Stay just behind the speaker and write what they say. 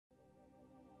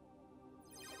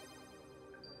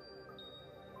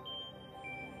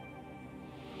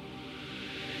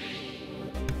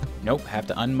Nope, have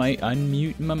to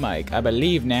unmute my mic. I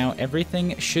believe now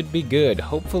everything should be good.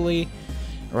 Hopefully,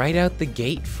 right out the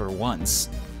gate for once.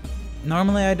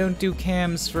 Normally I don't do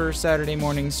cams for Saturday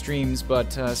morning streams,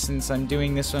 but since I'm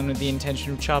doing this one with the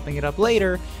intention of chopping it up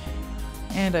later,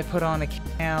 and I put on a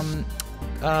cam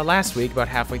last week, about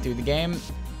halfway through the game,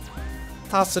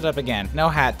 toss it up again. No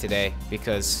hat today,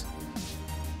 because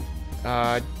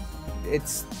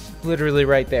it's literally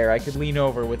right there. I could lean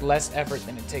over with less effort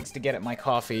than it takes to get at my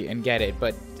coffee and get it,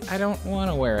 but I don't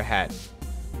want to wear a hat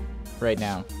right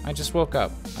now. I just woke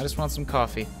up. I just want some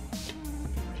coffee.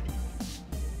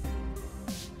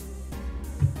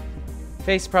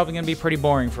 Face is probably gonna be pretty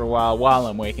boring for a while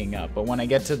I'm waking up, but when I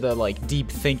get to the like deep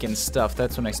thinking stuff,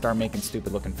 that's when I start making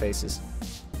stupid looking faces.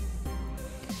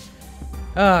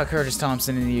 Curtis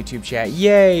Thompson in the YouTube chat.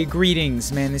 Yay,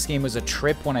 greetings. Man, this game was a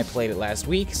trip when I played it last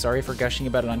week. Sorry for gushing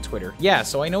about it on Twitter. Yeah,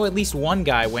 so I know at least one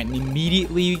guy went and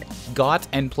immediately got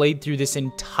and played through this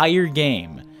entire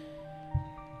game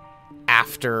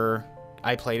after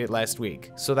I played it last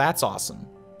week. So that's awesome.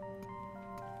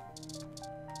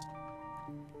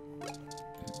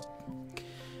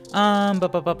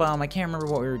 I can't remember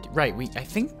what we were... Right, I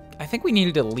think we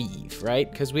needed to leave, right?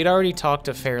 Because we'd already talked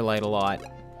to Fairlight a lot.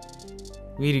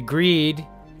 We'd agreed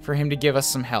for him to give us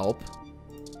some help.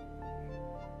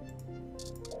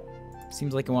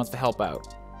 Seems like he wants to help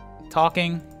out.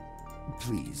 Talking.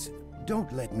 Please,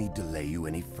 don't let me delay you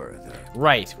any further.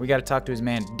 Right, we gotta talk to his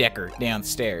man Decker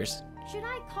downstairs. Should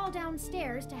I call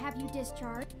downstairs to have you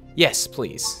discharged? Yes,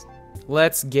 please.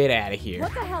 Let's get out of here.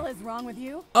 What the hell is wrong with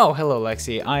you? Oh, hello,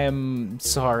 Lexi. I am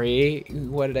sorry.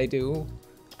 What did I do?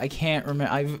 I can't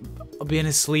remember. I've been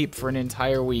asleep for an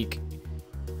entire week.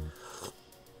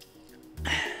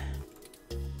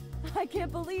 I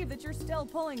can't believe that you're still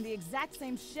pulling the exact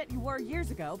same shit you were years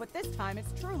ago, but this time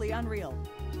it's truly unreal.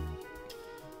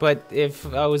 But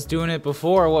if I was doing it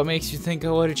before, what makes you think I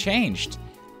would have changed?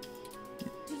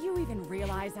 Do you even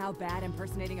realize how bad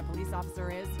impersonating a police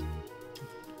officer is?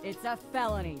 It's a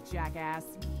felony, jackass.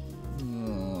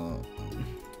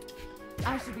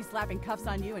 I should be slapping cuffs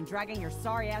on you and dragging your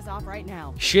sorry ass off right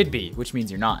now. Should be, which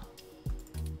means you're not.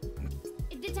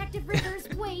 Detective Rivers,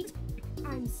 wait.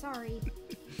 I'm sorry.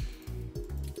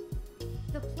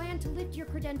 The plan to lift your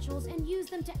credentials and use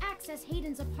them to access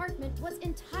Hayden's apartment was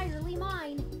entirely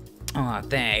mine. Aw,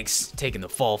 thanks. Taking the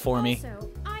fall for me.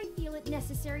 Also, I feel it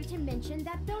necessary to mention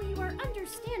that though you are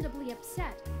understandably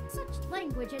upset, such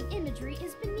language and imagery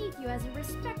is beneath you as a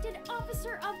respected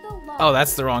officer of the law. Oh,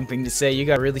 that's the wrong thing to say. You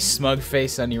got a really smug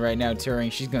face on you right now,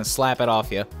 Turing. She's gonna slap it off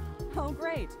you. Oh,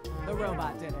 great. The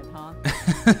robot did it, huh?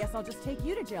 I guess I'll just take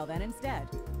you to jail then instead.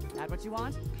 That what you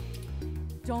want?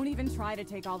 Don't even try to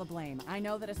take all the blame. I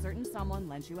know that a certain someone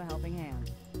lent you a helping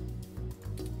hand.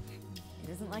 It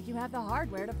isn't like you have the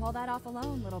hardware to pull that off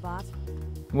alone, little bot.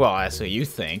 Well, that's what you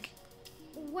think.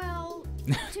 Well,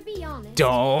 to be honest...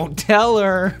 Don't tell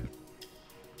her!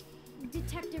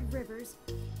 Detective Rivers,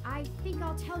 I think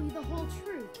I'll tell you the whole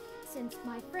truth, since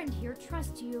my friend here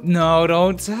trusts you. No,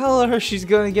 don't tell her. She's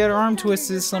gonna get her arm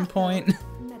twisted at some point.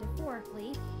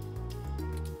 Metaphorically.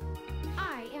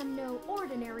 I am no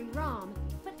ordinary ROM,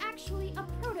 but actually a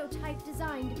prototype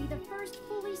designed to be the first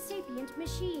fully sapient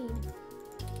machine.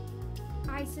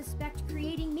 I suspect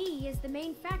creating me is the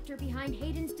main factor behind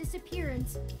Hayden's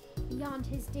disappearance, beyond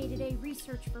his day-to-day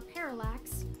research for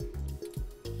parallax.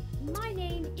 My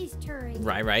name is Turing.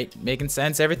 Right. Making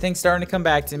sense. Everything's starting to come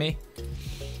back to me.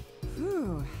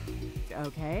 Whew.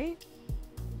 Okay.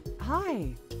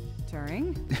 Hi,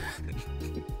 Turing.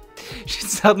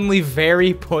 She's suddenly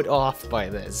very put off by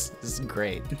this. This is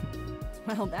great.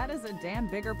 Well, that is a damn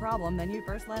bigger problem than you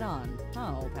first let on,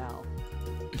 huh, old pal?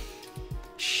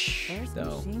 Shh, There's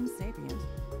though. machine sapient.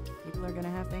 People are gonna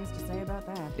have things to say about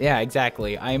that. Yeah,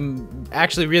 exactly. I'm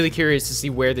actually really curious to see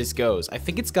where this goes. I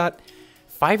think it's got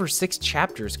 5 or 6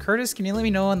 chapters. Curtis, can you let me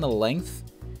know on the length?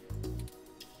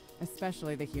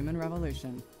 Especially the human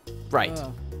revolution. Right.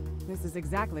 Ugh. This is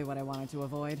exactly what I wanted to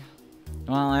avoid.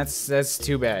 Well, that's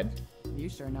too bad. You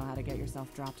sure know how to get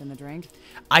yourself dropped in the drink.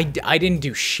 I didn't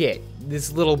do shit.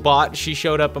 This little bot, she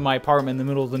showed up in my apartment in the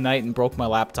middle of the night and broke my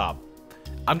laptop.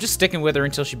 I'm just sticking with her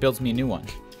until she builds me a new one.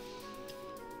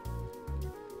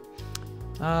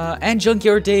 And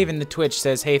Junkyard Dave in the Twitch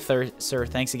says, hey, sir,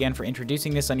 thanks again for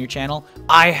introducing this on your channel.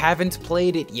 I haven't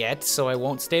played it yet, so I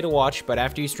won't stay to watch, but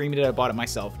after you streamed it, I bought it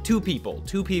myself. Two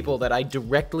people that I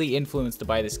directly influenced to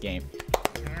buy this game.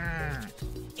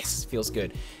 Yes, feels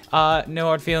good. No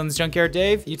hard feelings, Junkyard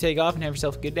Dave. You take off and have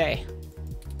yourself a good day.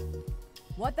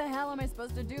 What the hell am I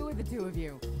supposed to do with the two of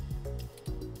you?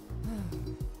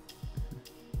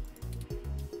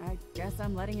 I guess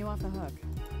I'm letting you off the hook.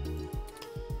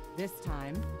 This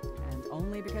time, and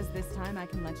only because this time I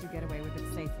can let you get away with it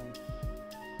safely.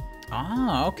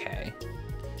 Ah, okay.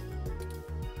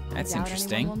 That's I doubt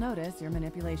interesting. anyone will notice your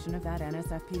manipulation of that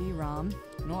NSFPD ROM,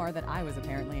 nor that I was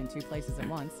apparently in 2 places at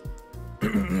once.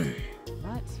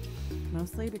 But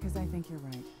mostly because I think you're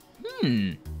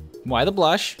right. Why the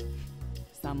blush?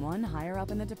 Someone higher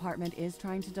up in the department is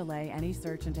trying to delay any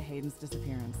search into Hayden's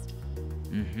disappearance.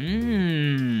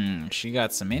 She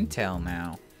got some intel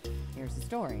now. Here's the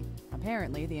story.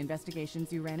 Apparently, the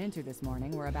investigations you ran into this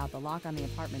morning were about the lock on the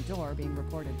apartment door being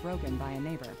reported broken by a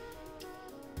neighbor.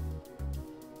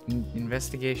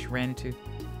 Investigation ran into...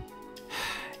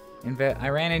 I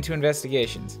ran into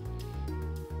investigations.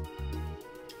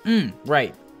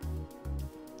 Right.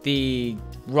 The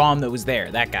ROM that was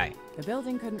there, that guy. The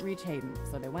building couldn't reach Hayden,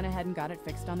 so they went ahead and got it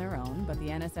fixed on their own, but the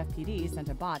NSFPD sent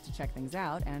a bot to check things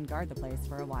out and guard the place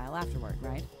for a while afterward,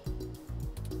 right?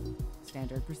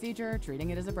 Standard procedure, treating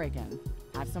it as a break-in.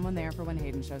 Have someone there for when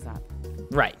Hayden shows up.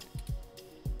 Right.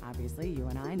 Obviously, you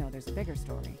and I know there's a bigger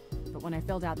story. But when I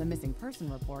filled out the missing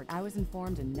person report, I was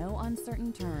informed in no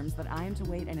uncertain terms that I am to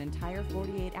wait an entire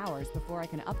 48 hours before I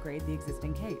can upgrade the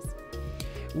existing case.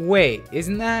 Wait,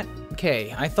 isn't that...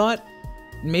 Okay, I thought...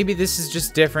 Maybe this is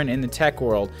just different in the tech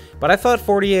world, but I thought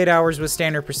 48 hours was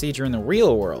standard procedure in the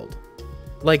real world.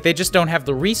 Like, they just don't have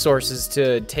the resources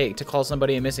to call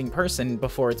somebody a missing person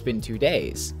before it's been 2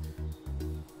 days.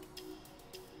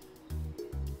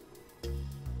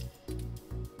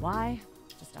 Why?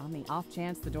 Just on the off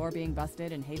chance the door being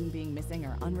busted and Hayden being missing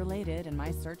are unrelated and my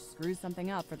search screws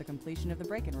something up for the completion of the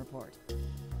break-in report.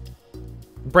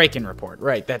 Break-in report,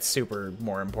 right. That's super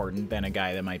more important than a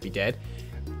guy that might be dead.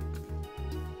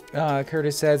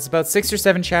 Curtis says, about 6 or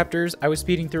 7 chapters. I was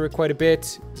speeding through it quite a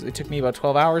bit. It took me about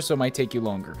 12 hours, so it might take you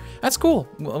longer. That's cool.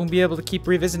 We'll be able to keep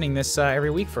revisiting this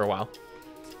every week for a while.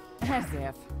 As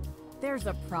if. There's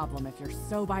a problem if you're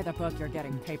so by the book you're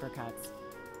getting paper cuts.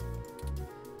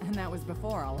 And that was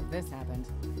before all of this happened.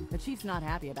 The chief's not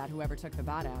happy about whoever took the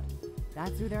bot out.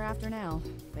 That's who they're after now.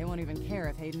 They won't even care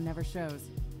if Hayden never shows.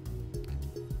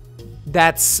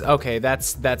 That's okay.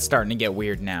 That's starting to get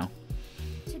weird now.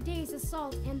 Today's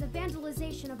assault and the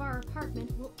vandalization of our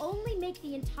apartment will only make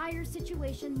the entire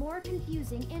situation more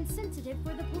confusing and sensitive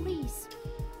for the police.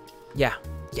 Yeah,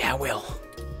 it will.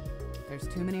 There's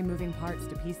too many moving parts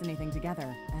to piece anything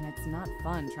together, and it's not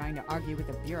fun trying to argue with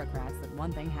the bureaucrats that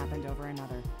one thing happened over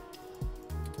another.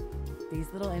 These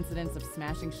little incidents of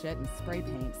smashing shit and spray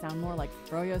paint sound more like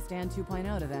Froyo Stand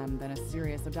 2.0 to them than a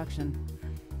serious abduction.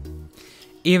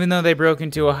 Even though they broke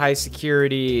into a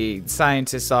high-security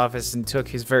scientist's office and took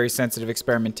his very sensitive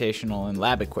experimentational and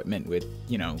lab equipment with,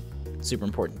 you know, super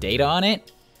important data on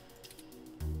it.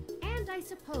 And I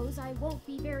suppose I won't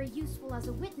be very useful as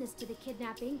a witness to the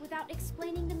kidnapping without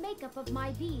explaining the makeup of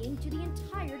my being to the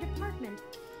entire department,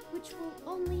 which will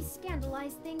only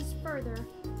scandalize things further.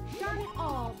 Darn it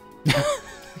all.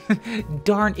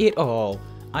 Darn it all.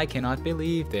 I cannot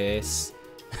believe this.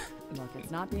 Look,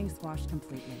 it's not being squashed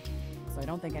completely, so I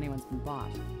don't think anyone's been bought.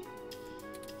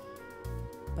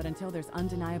 But until there's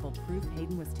undeniable proof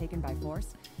Hayden was taken by force,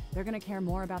 they're gonna care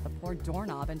more about the poor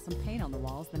doorknob and some paint on the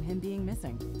walls than him being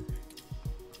missing.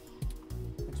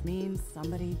 Which means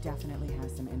somebody definitely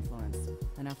has some influence,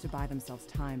 enough to buy themselves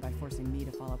time by forcing me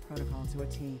to follow protocol to a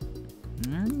T.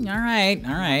 All right.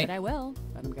 But I will,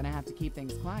 but I'm gonna have to keep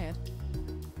things quiet.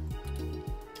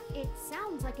 It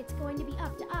sounds like it's going to be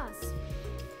up to us.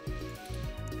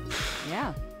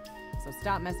 Yeah, so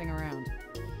stop messing around.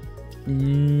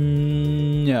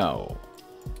 No.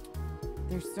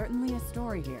 There's certainly a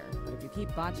story here, but if you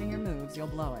keep botching your moves, you'll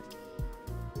blow it.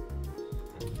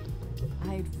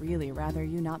 I'd really rather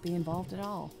you not be involved at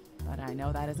all, but I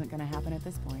know that isn't gonna happen at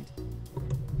this point.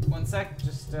 One sec,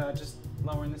 just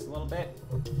lowering this a little bit.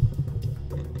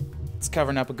 It's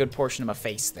covering up a good portion of my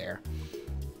face there.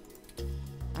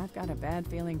 I've got a bad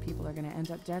feeling people are gonna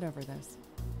end up dead over this.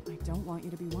 I don't want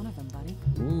you to be one of them, buddy.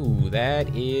 Ooh,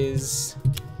 that's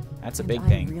a big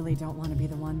thing. I really don't want to be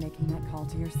the one making that call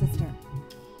to your sister.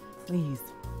 Please.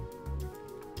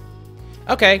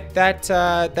 Okay, that's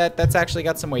actually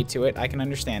got some weight to it. I can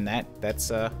understand that.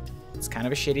 It's kind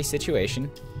of a shitty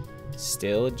situation.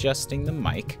 Still adjusting the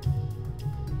mic.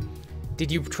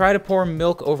 Did you try to pour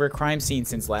milk over a crime scene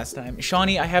since last time?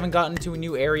 Shawnee, I haven't gotten to a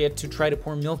new area to try to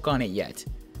pour milk on it yet.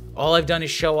 All I've done is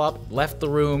show up, left the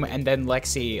room, and then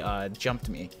Lexi jumped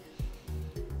me.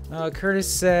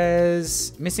 Curtis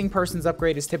says, missing persons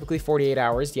upgrade is typically 48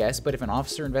 hours, yes, but if an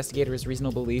officer or investigator has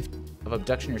reasonable belief of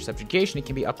abduction or subjugation, it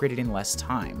can be upgraded in less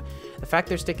time. The fact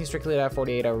they're sticking strictly to that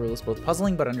 48-hour rule is both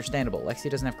puzzling but understandable. Lexi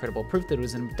doesn't have credible proof that it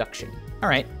was an abduction. All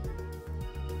right.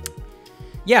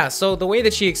 Yeah, so the way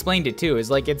that she explained it too is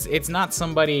like it's not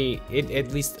somebody,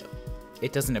 at least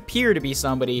it doesn't appear to be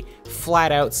somebody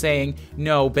flat out saying,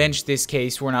 no, bench this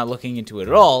case, we're not looking into it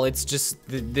at all. It's just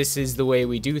this is the way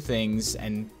we do things,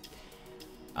 and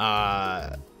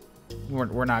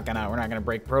we're not gonna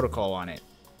break protocol on it.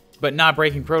 But not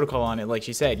breaking protocol on it, like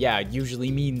she said, yeah, it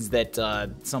usually means that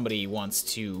somebody wants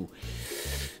to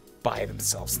buy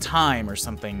themselves time or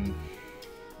something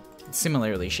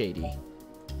similarly shady.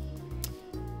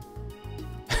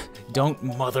 Don't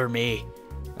mother me.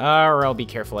 Or I'll be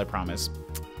careful, I promise.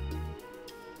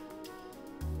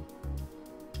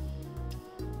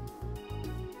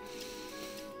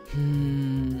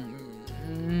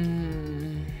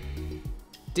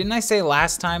 Didn't I say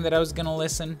last time that I was gonna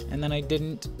listen, and then I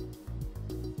didn't?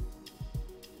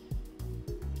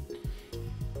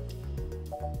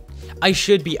 I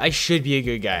should be a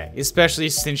good guy, especially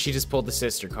since she just pulled the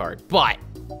sister card. But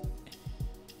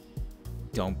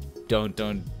don't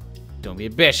be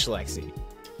a bitch, Lexi.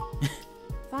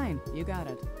 Fine, you got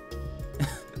it.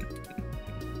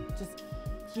 Just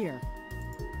here.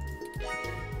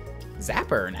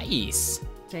 Zapper, nice.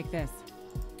 Take this.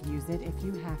 Use it if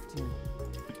you have to.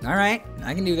 All right,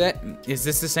 I can do that. Is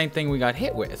this the same thing we got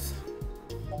hit with?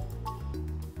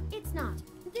 It's not.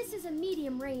 This is a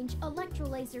medium-range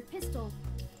electrolaser pistol.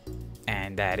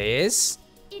 And that is?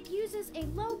 It uses a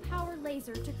low-power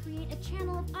laser to create a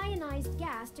channel of ionized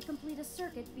gas to complete a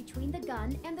circuit between the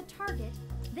gun and the target,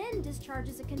 then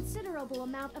discharges a considerable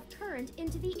amount of current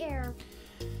into the air.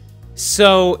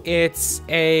 So it's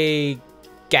a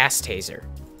gas taser.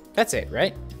 That's it,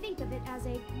 right? Think of it as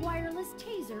a wireless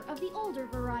taser of the older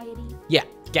variety. Yeah,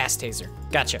 gas taser.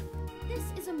 Gotcha. This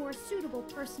is a more suitable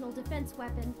personal defense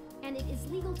weapon, and it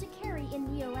is legal to carry in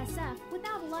Neo-SF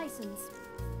without a license.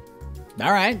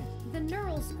 All right. The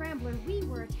neural scrambler we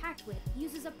were attacked with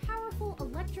uses a powerful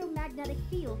electromagnetic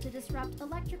field to disrupt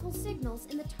electrical signals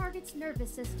in the target's nervous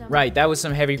system. Right, that was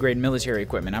some heavy-grade military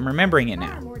equipment. I'm remembering it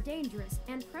now. Far more dangerous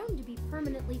and prone to be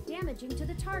permanently damaging to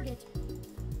the target.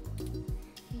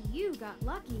 You got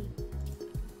lucky.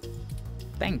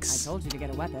 Thanks. I told you to get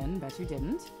a weapon, bet you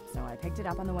didn't. So I picked it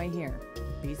up on the way here.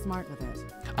 Be smart with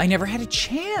it. I never had a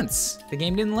chance. The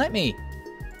game didn't let me.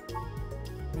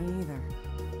 Me either.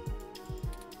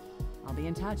 I'll be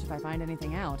in touch if I find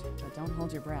anything out, but don't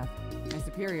hold your breath. My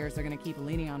superiors are gonna keep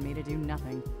leaning on me to do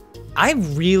nothing. I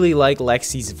really like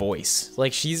Lexi's voice.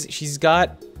 Like she's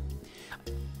got,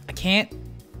 I can't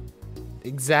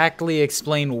exactly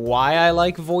explain why I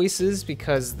like voices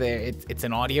because it's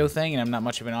an audio thing and I'm not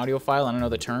much of an audiophile. I don't know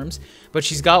the terms, but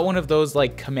she's got one of those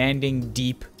like commanding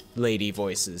deep lady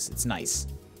voices. It's nice.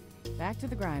 Back to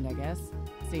the grind, I guess.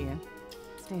 See ya.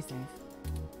 Stay safe.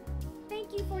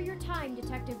 Thank you for your time,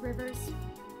 Detective Rivers.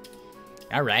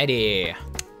 Alrighty.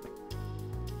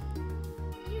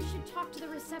 You should talk to the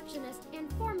receptionist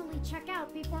and formally check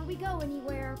out before we go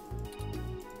anywhere.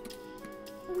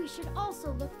 We should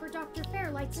also look for Dr.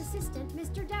 Fairlight's assistant,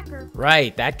 Mr. Decker.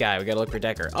 Right, that guy. We gotta look for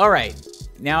Decker. Alright,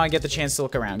 now I get the chance to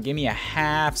look around. Give me a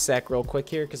half sec real quick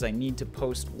here because I need to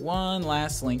post one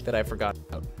last link that I forgot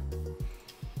about.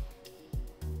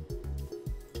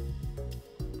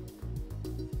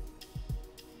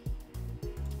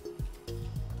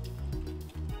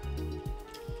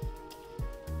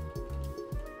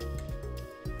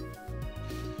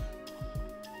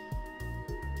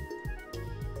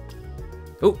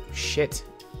 Oh, shit.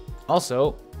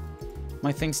 Also,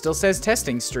 my thing still says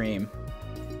testing stream.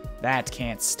 That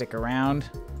can't stick around.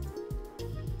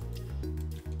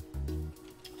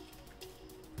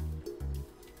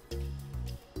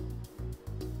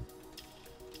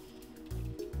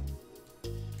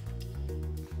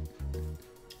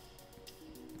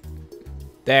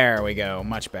 There we go,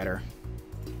 much better.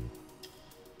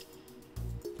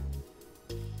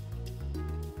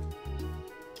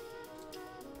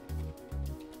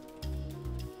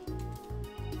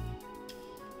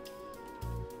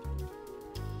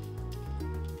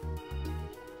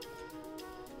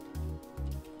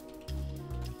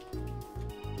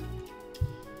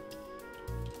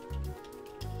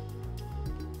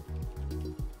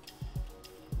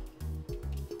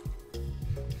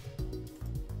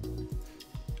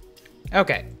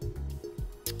 Okay,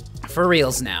 for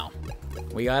reals now.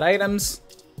 We got items,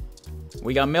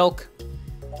 we got milk.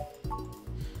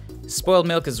 Spoiled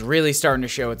milk is really starting to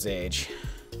show its age.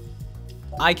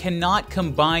 I cannot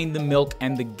combine the milk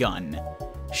and the gun,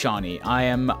 Shawnee. I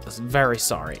am very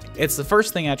sorry. It's the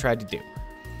first thing I tried to do.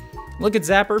 Look at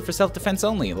Zapper for self-defense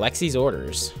only, Lexi's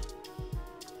orders.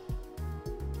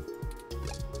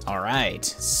 All right,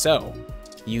 so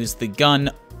use the gun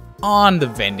on the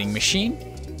vending machine.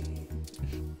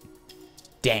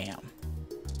 Damn.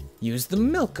 use the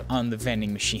milk on the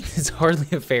vending machine. It's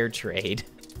hardly a fair trade.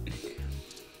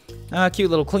 Cute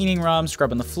little cleaning ROM,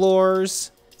 scrubbing the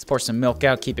floors. Let's pour some milk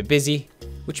out, keep it busy.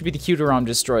 Which would be the cuter ROM to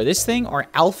destroy? This thing or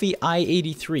Alfie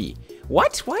I-83?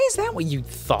 What? Why is that what you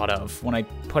thought of when I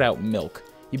put out milk?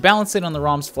 You balance it on the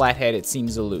ROM's flat head, it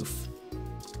seems aloof.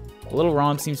 The little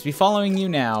ROM seems to be following you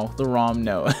now. The ROM,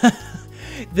 no.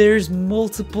 There's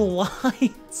multiple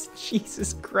lines.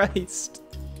 Jesus Christ.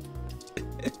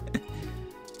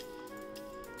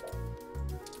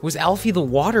 Was Alfie the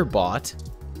water bot?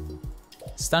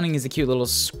 Stunning is a cute little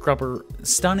scrubber.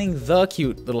 Stunning the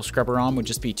cute little scrubber ROM would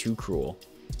just be too cruel.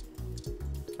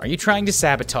 Are you trying to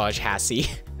sabotage Hassie?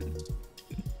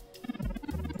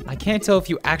 I can't tell if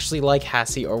you actually like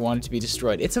Hassie or want it to be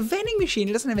destroyed. It's a vending machine.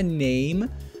 It doesn't have a name.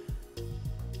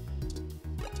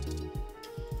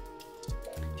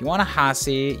 If you want a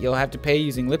Hassie, you'll have to pay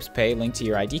using Lips Pay linked to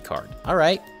your ID card. All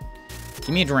right. Give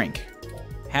me a drink.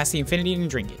 Hassie Infinity and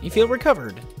drink it. You feel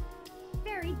recovered.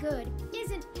 Very good.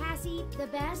 Isn't Hassie the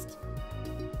best?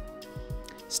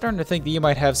 Starting to think that you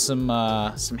might have some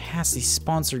Hassie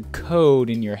sponsored code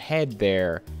in your head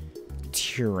there,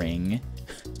 Turing.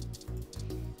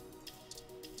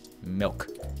 Milk.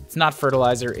 It's not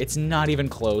fertilizer. It's not even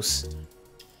close.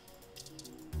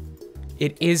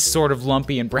 It is sort of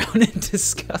lumpy and brown and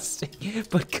disgusting,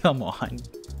 but come on.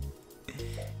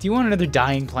 Do you want another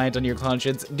dying plant on your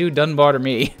conscience? Dude, doesn't bother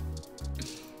me.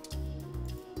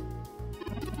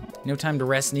 No time to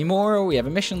rest anymore. We have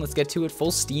a mission. Let's get to it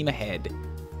full steam ahead.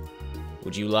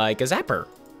 Would you like a zapper?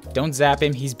 Don't zap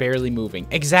him. He's barely moving.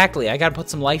 Exactly. I gotta put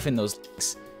some life in those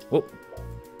legs. Whoa.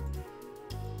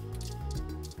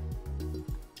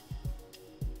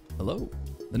 Hello.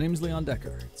 The name's Leon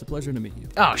Decker. It's a pleasure to meet you.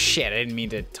 Oh, shit. I didn't mean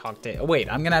to talk to... Oh,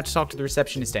 wait. I'm gonna have to talk to the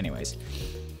receptionist anyways.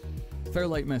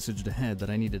 Fairlight messaged ahead that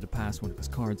I needed to pass one of his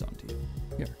cards on to you.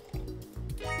 Here.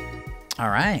 All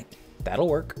right. That'll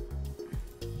work.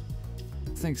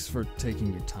 Thanks for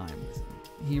taking your time with him.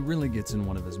 He really gets in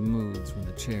one of his moods when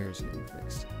the chair's getting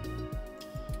fixed.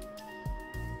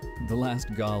 The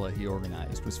last gala he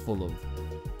organized was full of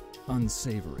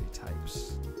unsavory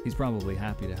types. He's probably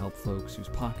happy to help folks whose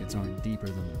pockets aren't deeper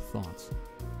than their thoughts.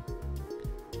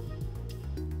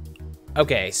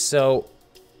 Okay, so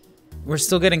we're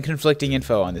still getting conflicting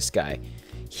info on this guy.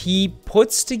 He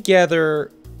puts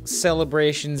together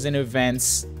celebrations and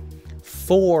events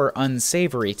for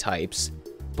unsavory types,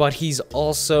 but he's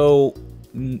also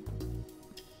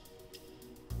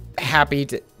happy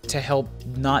to help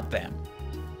not them.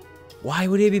 Why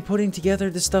would he be putting together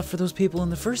the stuff for those people in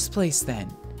the first place then?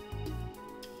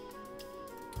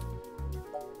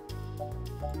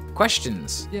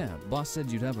 Questions? Yeah, boss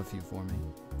said you'd have a few for me.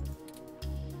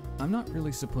 I'm not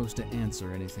really supposed to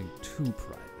answer anything too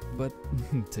private, but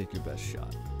take your best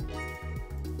shot.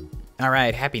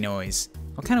 Alright, happy noise.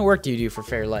 What kind of work do you do for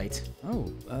Fairlight?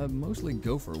 Oh, mostly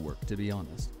gopher work, to be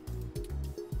honest.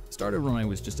 Started when I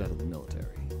was just out of the military.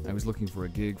 I was looking for a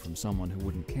gig from someone who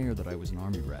wouldn't care that I was an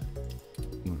army rat.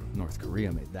 North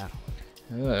Korea made that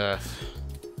hard. Ugh.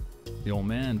 The old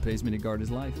man pays me to guard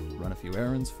his life, run a few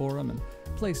errands for him, and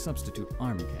play substitute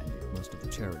arm candy at most of the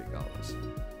charity galas.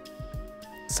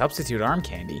 Substitute arm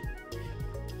candy?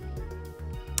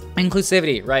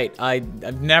 Inclusivity, right.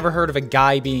 I've never heard of a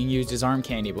guy being used as arm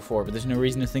candy before, but there's no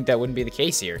reason to think that wouldn't be the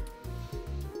case here.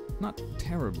 Not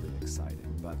terribly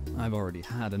exciting, but I've already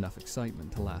had enough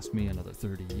excitement to last me another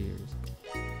 30 years.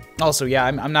 Also, yeah,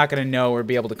 I'm not going to know or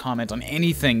be able to comment on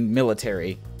anything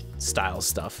military-style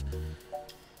stuff.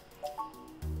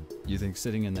 You think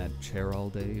sitting in that chair all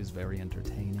day is very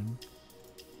entertaining?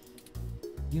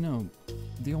 You know,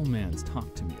 the old man's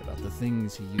talked to me about the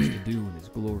things he used to do in his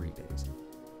glory days.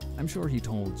 I'm sure he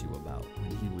told you about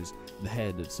when he was the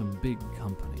head of some big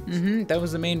companies. That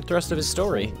was the main thrust of his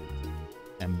story. Cold,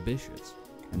 ambitious,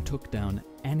 and took down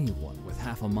anyone with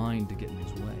half a mind to get in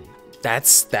his way.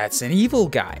 That's an evil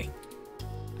guy.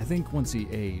 I think once he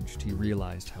aged, he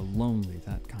realized how lonely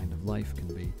that kind of life can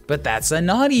be. But that's a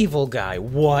not evil guy.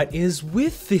 What is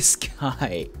with this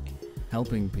guy?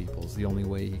 Helping people's the only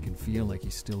way he can feel like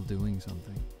he's still doing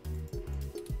something.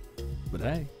 But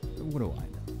hey, what do I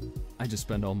know? I just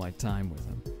spend all my time with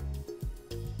him.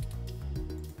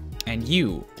 And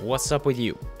you, what's up with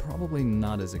you? Probably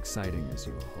not as exciting as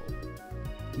you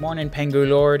hope. Morning, Pengu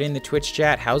Lord in the Twitch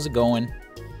chat. How's it going?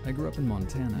 I grew up in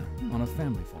Montana, on a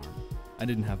family farm. I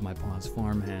didn't have my pa's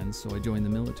farm hands, so I joined the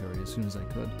military as soon as I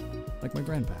could, like my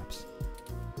grandpaps.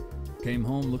 Came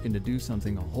home looking to do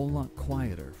something a whole lot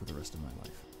quieter for the rest of my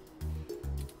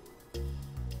life.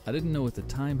 I didn't know at the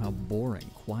time how boring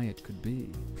quiet could be.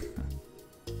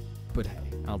 But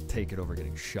hey, I'll take it over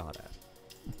getting shot at.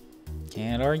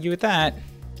 Can't argue with that.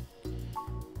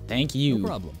 Thank you. No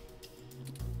problem.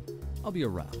 I'll be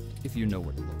around if you know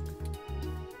where to look.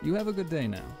 You have a good day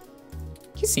now.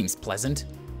 He seems pleasant.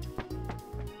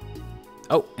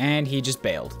 Oh, and he just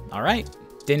bailed. All right.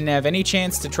 Didn't have any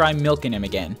chance to try milking him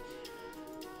again.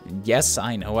 And yes,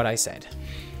 I know what I said.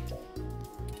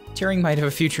 Turing might have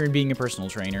a future in being a personal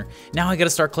trainer. Now I gotta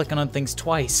start clicking on things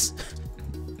twice.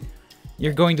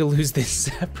 You're going to lose this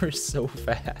zapper so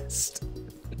fast.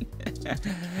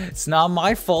 It's not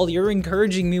my fault. You're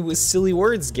encouraging me with silly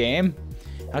words, game.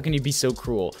 How can you be so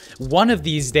cruel? One of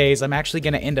these days, I'm actually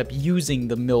going to end up using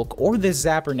the milk or this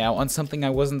zapper now on something I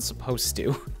wasn't supposed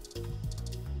to.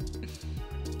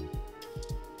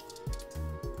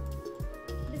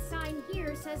 The sign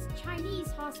here says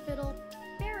Chinese hospital.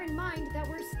 Bear in mind that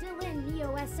we're still in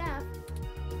Neo-SF.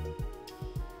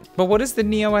 But what does the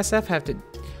Neo-SF have to...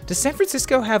 Does San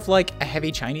Francisco have, like, a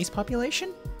heavy Chinese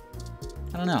population?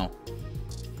 I don't know.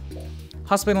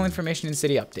 Hospital information and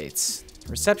city updates.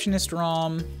 Receptionist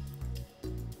ROM.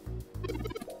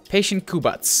 Patient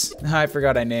Kubutz. I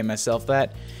forgot I named myself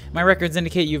that. My records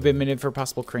indicate you've been admitted for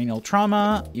possible cranial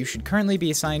trauma. You should currently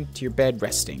be assigned to your bed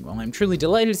resting. While I'm truly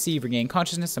delighted to see you've regained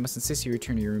consciousness, I must insist you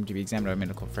return to your room to be examined by a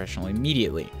medical professional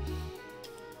immediately.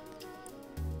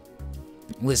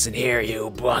 Listen here, you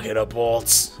bucket of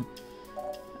bolts.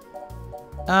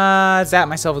 Zap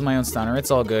myself with my own stunner.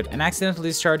 It's all good. An accidental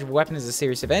discharge of a weapon is a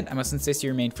serious event. I must insist you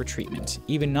remain for treatment.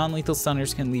 Even non-lethal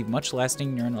stunners can leave much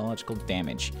lasting neurological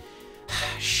damage.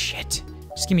 Shit.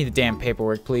 Just give me the damn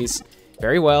paperwork, please.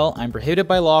 Very well. I'm prohibited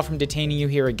by law from detaining you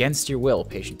here against your will,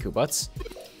 Patient Kubutz.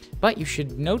 But you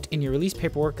should note in your release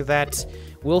paperwork that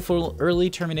willful early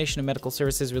termination of medical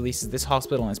services releases this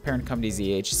hospital and its parent company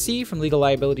ZHC from legal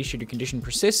liability should your condition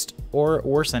persist or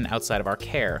worsen outside of our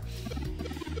care.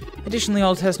 Additionally,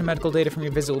 all test and medical data from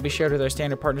your visit will be shared with our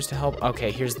standard partners to help.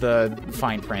 Okay, here's the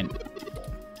fine print.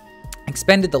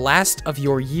 Expended the last of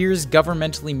your year's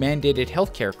governmentally mandated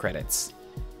healthcare credits.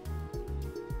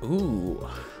 Ooh.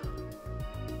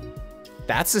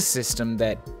 That's a system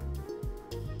that...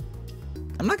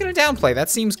 I'm not going to downplay. That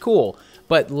seems cool.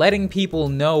 But letting people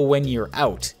know when you're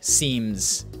out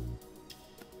seems...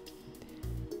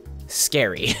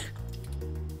 scary.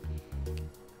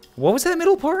 What was that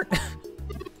middle part?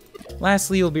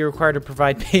 Lastly, you'll be required to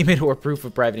provide payment or proof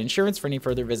of private insurance for any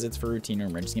further visits for routine or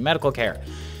emergency medical care.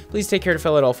 Please take care to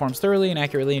fill out all forms thoroughly and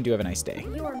accurately, and do have a nice day.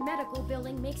 Your medical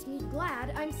billing makes me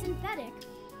glad I'm synthetic.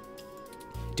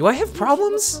 Do I have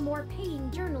problems? You should look for more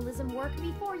paying journalism work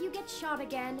before you get shot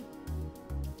again.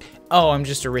 Oh, I'm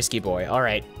just a risky boy. All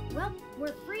right. Well,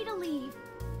 we're free to leave.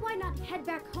 Why not head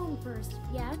back home first,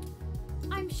 yeah?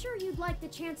 I'm sure you'd like the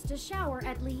chance to shower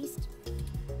at least.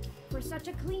 For such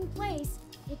a clean place,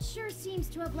 it sure seems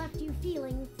to have left you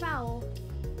feeling foul.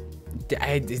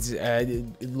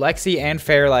 Lexi and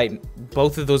Fairlight,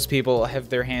 both of those people have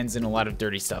their hands in a lot of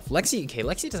dirty stuff.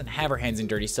 Lexi doesn't have her hands in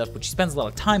dirty stuff, but she spends a lot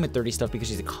of time with dirty stuff because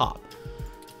she's a cop.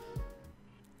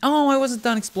 Oh, I wasn't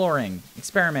done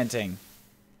experimenting.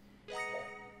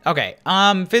 Okay,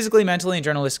 physically, mentally, and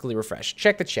journalistically refreshed.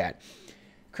 Check the chat.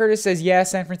 Curtis says, yeah,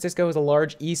 San Francisco has a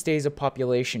large East Asia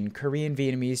population. Korean,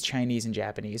 Vietnamese, Chinese, and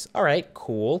Japanese. All right,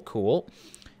 cool.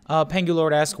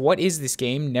 Pengulord asks, what is this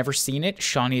game? Never seen it.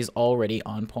 Shawnee is already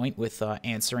on point with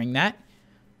answering that.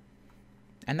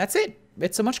 And that's it.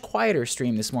 It's a much quieter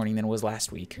stream this morning than it was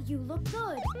last week. You look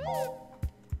good.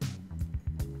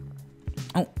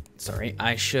 Oh, sorry.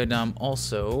 I should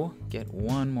also get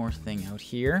one more thing out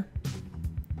here.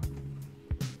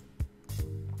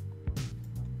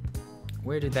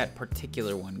 Where did that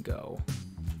particular one go?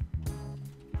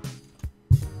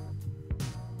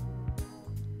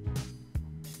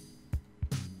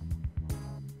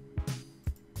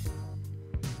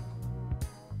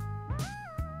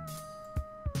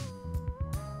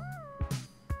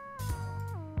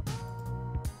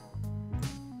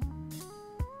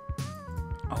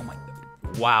 Oh my...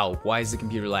 Wow, why is the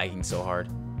computer lagging so hard?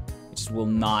 It just will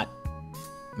not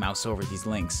mouse over these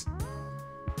links.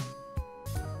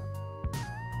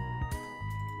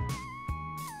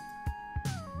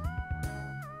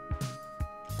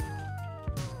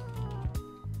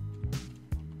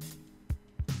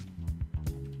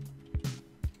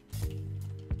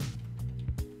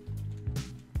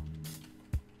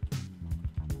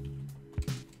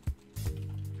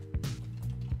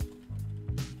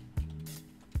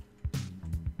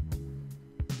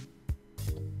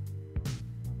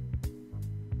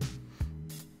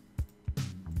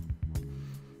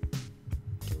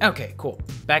 Okay, cool.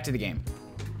 Back to the game.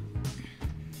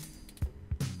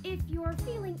 If you're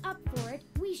feeling up for it,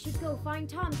 we should go find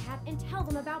Tomcat and tell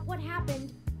them about what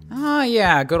happened. Ah,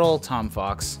 yeah, good old Tom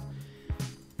Fox.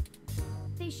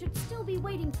 They They should still be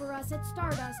waiting for us at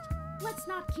Stardust. Let's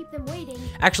not keep them waiting.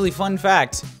 Actually, fun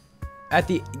fact. At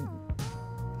the...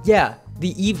 Yeah,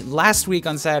 last week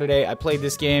on Saturday, I played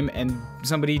this game, and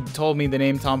somebody told me the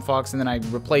name Tom Fox, and then I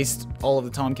replaced all of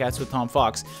the Tomcats with Tom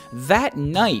Fox. That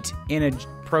night, in a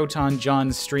Proton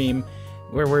John stream,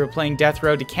 where we were playing Death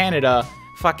Road to Canada,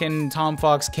 fucking Tom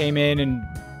Fox came in and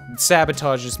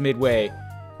sabotaged us midway.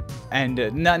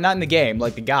 And not in the game,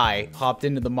 like the guy hopped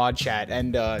into the mod chat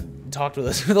and talked with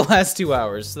us for the last 2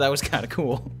 hours. So that was kind of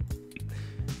cool.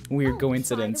 Weird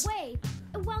coincidence. By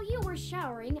the way, while you were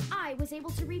showering, I was able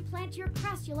to replant your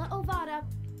Crassula ovata.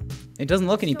 It doesn't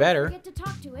look any better. Don't forget to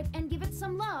talk to it and give it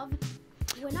some love.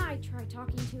 When I try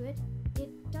talking to it,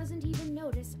 it doesn't even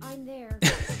notice I'm there.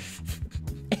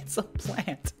 It's a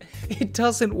plant. It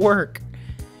doesn't work.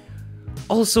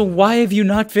 Also, why have you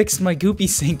not fixed my goopy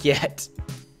sink yet?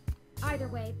 Either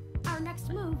way, our next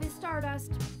move is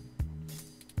Stardust.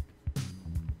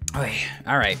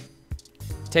 Alright.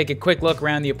 Take a quick look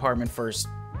around the apartment first.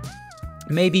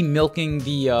 Maybe milking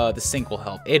the sink will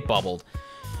help. It bubbled.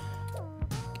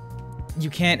 You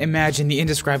can't imagine the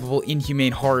indescribable,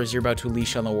 inhumane horrors you're about to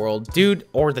unleash on the world. Dude,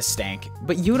 or the stank.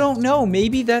 But you don't know.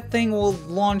 Maybe that thing will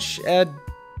launch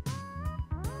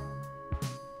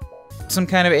some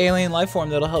kind of alien life form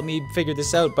that'll help me figure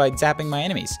this out by zapping my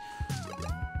enemies.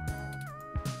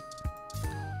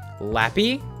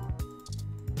 Lappy?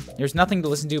 There's nothing to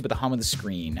listen to but the hum of the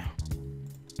screen.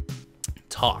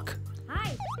 Talk.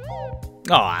 Hi.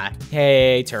 Aw,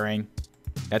 hey, Turing.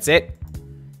 That's it?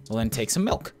 Well, then take some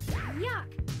milk. Yuck.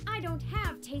 I don't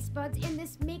have taste buds, and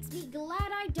this makes me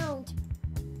glad I don't.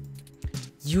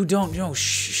 You don't know.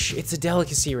 Shh, it's a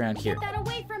delicacy around here. Get that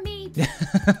away from me.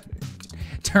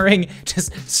 Turing,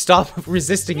 just stop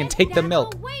resisting and take the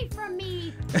milk. Away from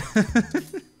me.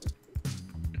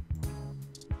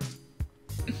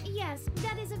 Yes,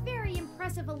 that is a very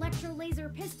impressive electro-laser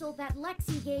pistol that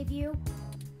Lexi gave you.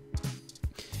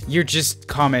 You're just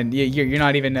you're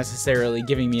not even necessarily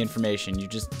giving me information. You're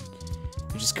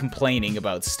just complaining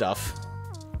about stuff.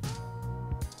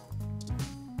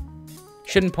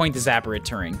 Shouldn't point the zapper at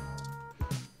Turing.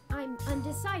 I'm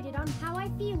undecided on how I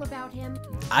feel about him.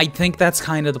 I think that's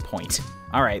kind of the point.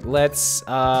 All right, let's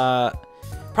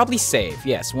probably save.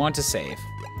 Yes, want to save.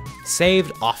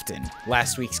 Saved often.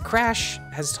 Last week's crash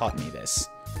has taught me this.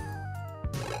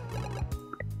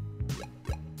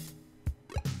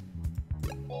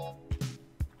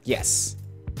 Yes.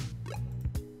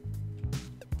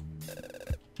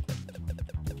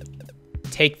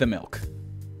 Take the milk.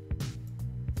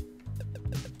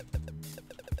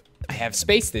 I have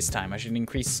space this time. I should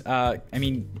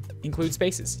include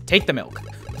spaces. Take the milk.